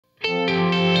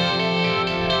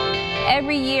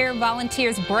Every year,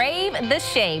 volunteers brave the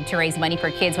shade to raise money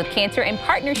for kids with cancer in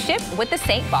partnership with the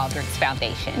St. Baldrick's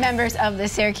Foundation. Members of the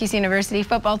Syracuse University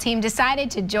football team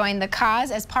decided to join the cause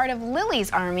as part of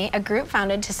Lilly's Army, a group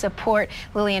founded to support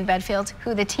Lilly in Bedfield,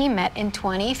 who the team met in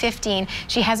 2015.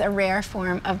 She has a rare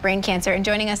form of brain cancer. And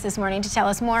joining us this morning to tell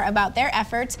us more about their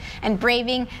efforts and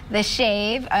braving the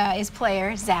shave is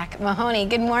player Zack Mahoney.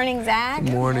 Good morning, Zack.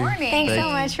 Good morning. Thanks so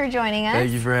much for joining us.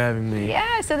 Thank you for having me.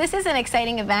 Yeah, so this is an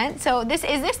exciting event. So is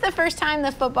this the first time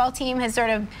the football team has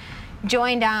sort of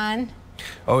joined on?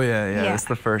 Oh yeah. It's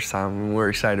the first time, and we're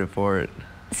excited for it.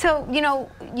 So, you know,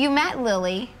 you met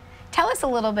Lilly. Tell us a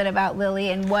little bit about Lilly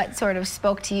and what sort of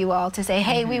spoke to you all to say,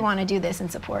 hey, we want to do this and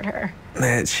support her.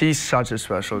 Man, she's such a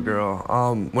special girl.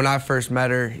 When I first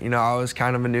met her, you know, I was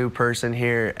kind of a new person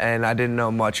here, and I didn't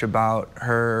know much about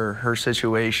her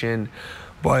situation,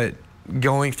 but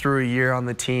going through a year on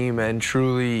the team and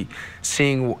truly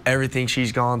seeing everything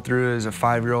she's gone through as a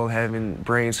 5-year-old having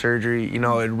brain surgery, you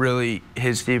know, it really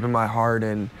hits deep in my heart.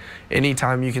 And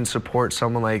anytime you can support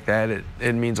someone like that,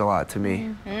 it means a lot to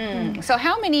me. So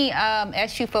how many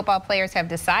SU football players have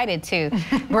decided to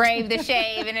brave the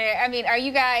shave? And I mean, are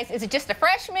you guys, is it just the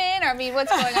freshmen? Or, I mean,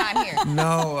 what's going on here?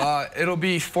 No, it'll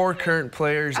be 4 current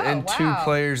players and 2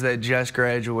 players that just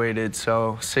graduated,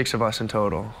 so 6 of us in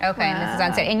total. Okay, and this is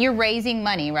on set. And you're raising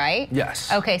money, right?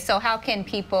 Yes. Okay, so how can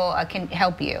people can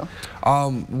help you?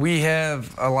 We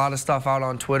have a lot of stuff out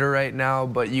on Twitter right now,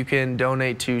 but you can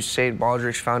donate to St.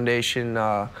 Baldrick's Foundation.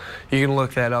 You can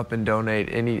look that up and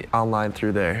donate online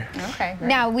through there. Okay. Great.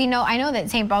 Now I know that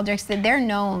St. Baldrick's, they're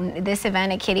known. This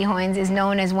event at Kitty Hoynes is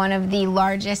known as one of the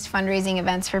largest fundraising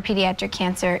events for pediatric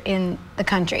cancer in the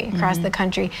country, across the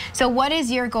country. So, what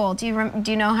is your goal? Do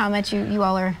you know how much you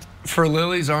all are? For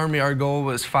Lilly's Army, our goal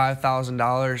was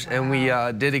 $5,000, and we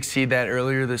did exceed that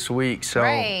earlier this week. So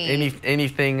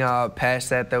anything past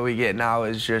that we get now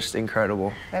is just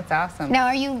incredible. That's awesome. Now,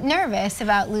 are you nervous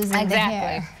about losing the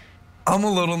hair? I'm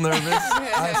a little nervous.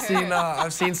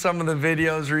 I've seen some of the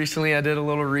videos recently. I did a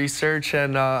little research,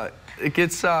 and it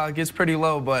gets pretty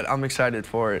low, but I'm excited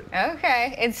for it.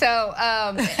 Okay. And so,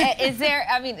 is there?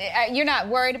 I mean, you're not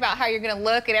worried about how you're going to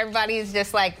look, and everybody's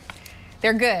just like,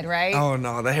 they're good, right? Oh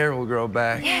no, the hair will grow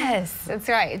back. Yes, that's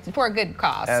right. It's for a good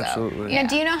cause. Absolutely. So, yeah. Now,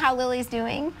 do you know how Lily's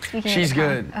doing? She's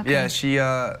good. Okay. Yeah,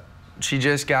 she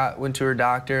just went to her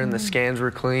doctor, and the scans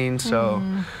were clean. So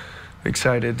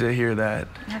excited to hear that.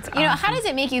 That's awesome. You know, how does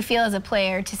it make you feel as a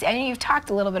player to see? I know you've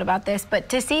talked a little bit about this, but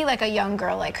to see like a young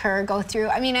girl like her go through.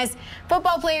 I mean, as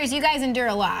football players, you guys endure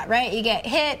a lot, right? You get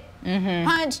hit,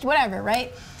 punched, whatever,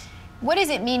 right? What does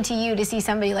it mean to you to see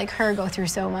somebody like her go through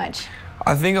so much?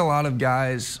 I think a lot of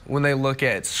guys, when they look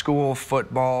at school,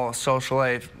 football, social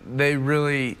life, they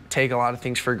really take a lot of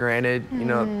things for granted. You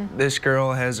know, this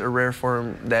girl has a rare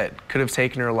form that could have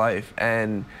taken her life,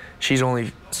 and she's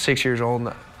only 6 years old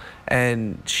now.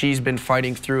 And she's been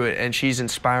fighting through it, and she's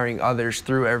inspiring others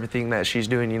through everything that she's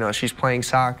doing. You know, she's playing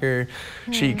soccer.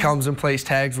 She comes and plays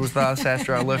tags with us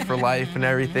after our Lift for Life and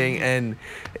everything, and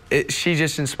she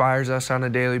just inspires us on a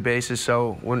daily basis.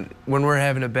 So when we're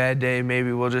having a bad day,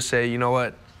 maybe we'll just say, you know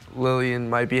what, Lillian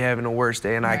might be having a worse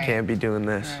day, and I can't be doing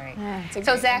this.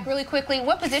 So, Zack, really quickly,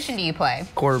 what position do you play?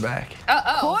 Quarterback.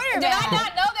 Quarterback. Did I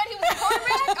not know that he was a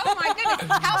quarterback? Oh, my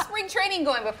goodness. How's spring training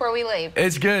going before we leave?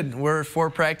 It's good. We're 4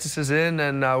 practices in,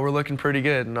 and we're looking pretty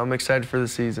good, and I'm excited for the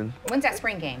season. When's that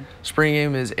spring game? Spring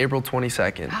game is April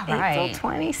 22nd. All right.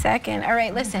 April 22nd. All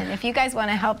right, listen, if you guys want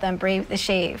to help them brave the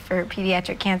shave for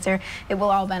pediatric cancer, it will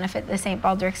all benefit the St.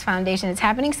 Baldrick's Foundation. It's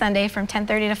happening Sunday from 10:30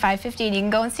 to 5:15. You can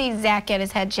go and see Zack get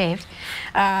his head shaved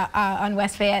on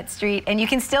West Fayette Street, and you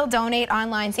can still donate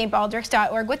online,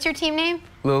 stbaldricks.org. What's your team name?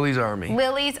 Lilly's Army.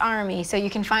 Lilly's Army. So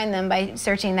you can find them by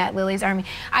searching that, Lilly's Army.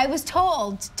 I was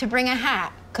told to bring a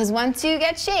hat, because once you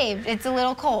get shaved, it's a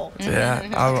little cold. Yeah,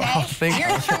 I'll think.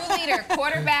 You're a true leader,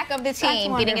 quarterback of the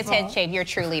team, getting his head shaved. You're a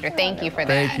true leader. Thank you for that.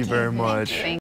 Thank you very much.